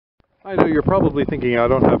I know you're probably thinking I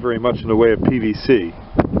don't have very much in the way of PVC.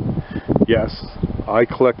 Yes, I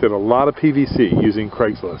collected a lot of PVC using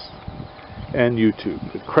Craigslist and YouTube.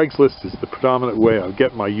 But Craigslist is the predominant way I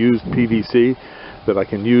get my used PVC that I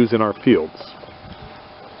can use in our fields.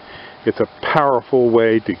 It's a powerful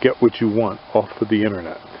way to get what you want off of the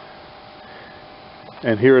internet.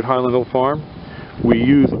 And here at Highland Hill Farm, we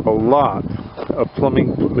use a lot of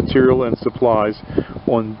plumbing material and supplies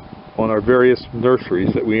on our various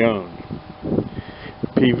nurseries that we own.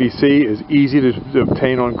 PVC is easy to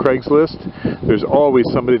obtain on Craigslist. There's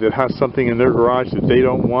always somebody that has something in their garage that they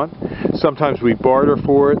don't want. Sometimes we barter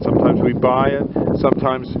for it, sometimes we buy it,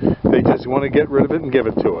 sometimes they just want to get rid of it and give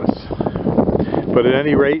it to us. But at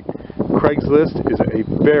any rate, Craigslist is a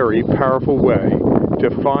very powerful way to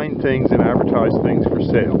find things and advertise things for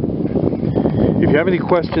sale. If you have any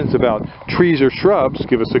questions about trees or shrubs,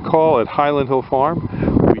 give us a call at Highland Hill Farm.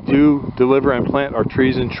 We do deliver and plant our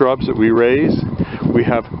trees and shrubs that we raise. We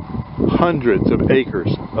have hundreds of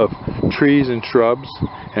acres of trees and shrubs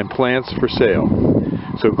and plants for sale.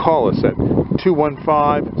 So call us at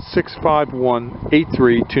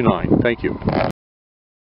 215-651-8329. Thank you.